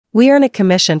We earn a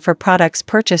commission for products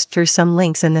purchased through some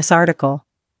links in this article.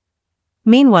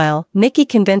 Meanwhile, Nikki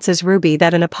convinces Ruby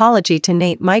that an apology to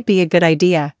Nate might be a good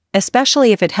idea,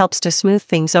 especially if it helps to smooth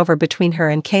things over between her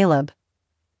and Caleb.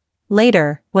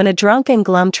 Later, when a drunk and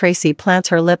glum Tracy plants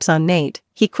her lips on Nate,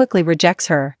 he quickly rejects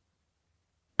her.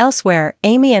 Elsewhere,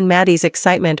 Amy and Maddie's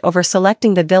excitement over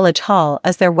selecting the village hall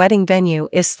as their wedding venue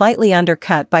is slightly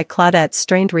undercut by Claudette's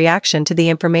strained reaction to the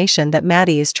information that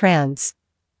Maddie is trans.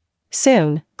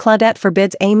 Soon, Claudette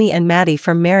forbids Amy and Maddie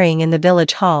from marrying in the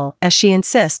village hall as she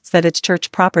insists that it's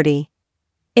church property.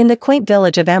 In the quaint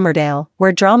village of Emmerdale,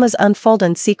 where dramas unfold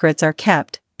and secrets are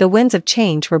kept, the winds of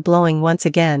change were blowing once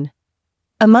again.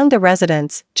 Among the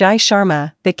residents, Jai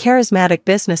Sharma, the charismatic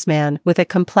businessman with a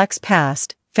complex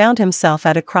past, found himself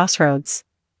at a crossroads.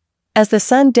 As the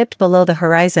sun dipped below the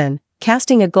horizon,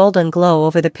 casting a golden glow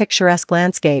over the picturesque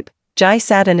landscape, Jai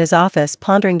sat in his office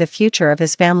pondering the future of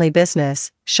his family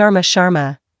business,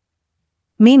 Sharma.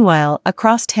 Meanwhile,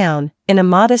 across town, in a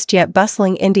modest yet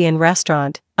bustling Indian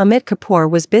restaurant, Amit Kapoor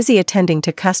was busy attending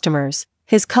to customers,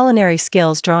 his culinary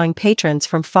skills drawing patrons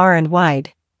from far and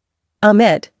wide.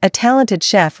 Amit, a talented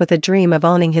chef with a dream of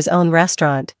owning his own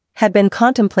restaurant, had been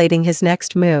contemplating his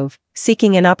next move,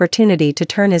 seeking an opportunity to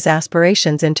turn his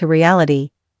aspirations into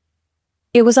reality.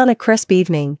 It was on a crisp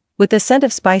evening, with the scent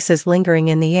of spices lingering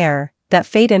in the air, that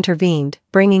fate intervened,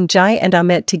 bringing Jai and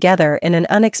Amit together in an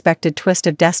unexpected twist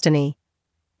of destiny.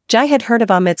 Jai had heard of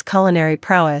Amit's culinary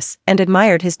prowess and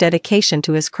admired his dedication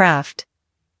to his craft.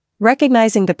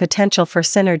 Recognizing the potential for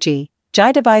synergy,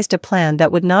 Jai devised a plan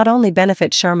that would not only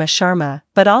benefit Sharma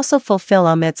but also fulfill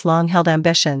Amit's long-held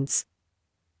ambitions.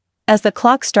 As the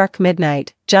clock struck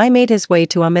midnight, Jai made his way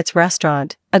to Amit's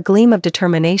restaurant, a gleam of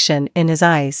determination in his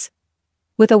eyes.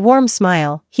 With a warm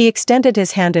smile, he extended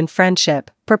his hand in friendship,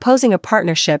 proposing a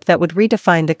partnership that would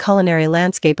redefine the culinary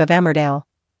landscape of Emmerdale.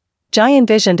 Jai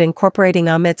envisioned incorporating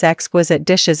Amit's exquisite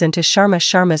dishes into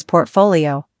Sharma's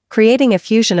portfolio, creating a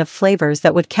fusion of flavors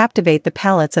that would captivate the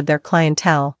palates of their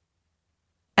clientele.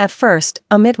 At first,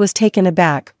 Amit was taken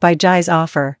aback by Jai's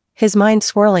offer, his mind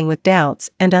swirling with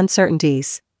doubts and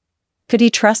uncertainties. Could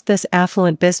he trust this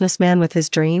affluent businessman with his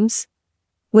dreams?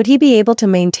 Would he be able to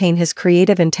maintain his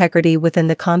creative integrity within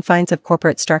the confines of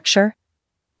corporate structure?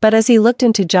 But as he looked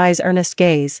into Jai's earnest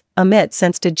gaze, Amit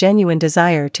sensed a genuine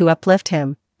desire to uplift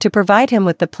him, to provide him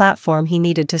with the platform he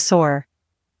needed to soar.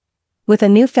 With a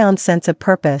newfound sense of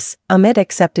purpose, Amit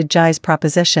accepted Jai's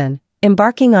proposition,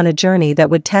 embarking on a journey that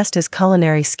would test his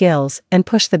culinary skills and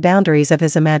push the boundaries of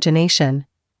his imagination.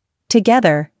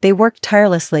 Together, they worked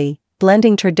tirelessly,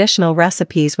 blending traditional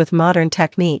recipes with modern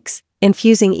techniques,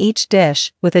 infusing each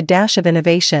dish with a dash of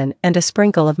innovation and a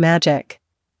sprinkle of magic.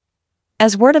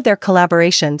 As word of their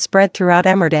collaboration spread throughout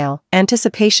Emmerdale,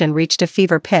 anticipation reached a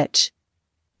fever pitch.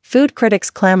 Food critics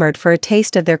clamored for a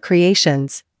taste of their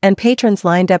creations, and patrons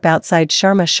lined up outside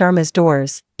Sharma's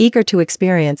doors, eager to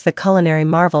experience the culinary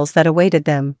marvels that awaited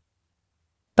them.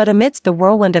 But amidst the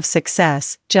whirlwind of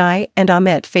success, Jai and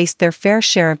Amit faced their fair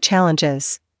share of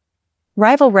challenges.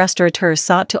 Rival restaurateurs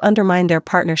sought to undermine their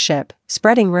partnership,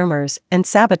 spreading rumors and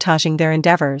sabotaging their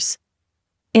endeavors.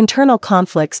 Internal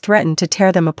conflicts threatened to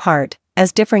tear them apart,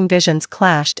 as differing visions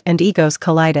clashed and egos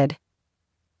collided.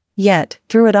 Yet,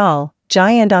 through it all,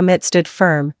 Jai and Amit stood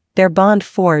firm, their bond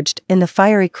forged in the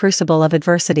fiery crucible of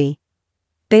adversity.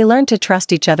 They learned to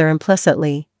trust each other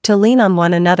implicitly, to lean on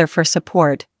one another for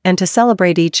support, and to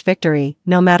celebrate each victory,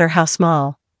 no matter how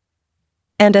small.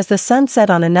 And as the sun set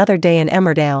on another day in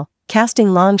Emmerdale,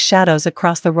 casting long shadows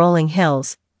across the rolling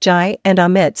hills, Jai and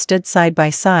Amit stood side by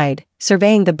side,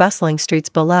 surveying the bustling streets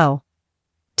below.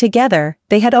 Together,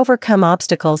 they had overcome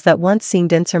obstacles that once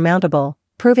seemed insurmountable,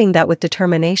 proving that with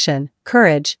determination,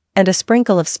 courage, and a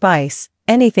sprinkle of spice,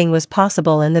 anything was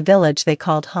possible in the village they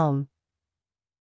called home.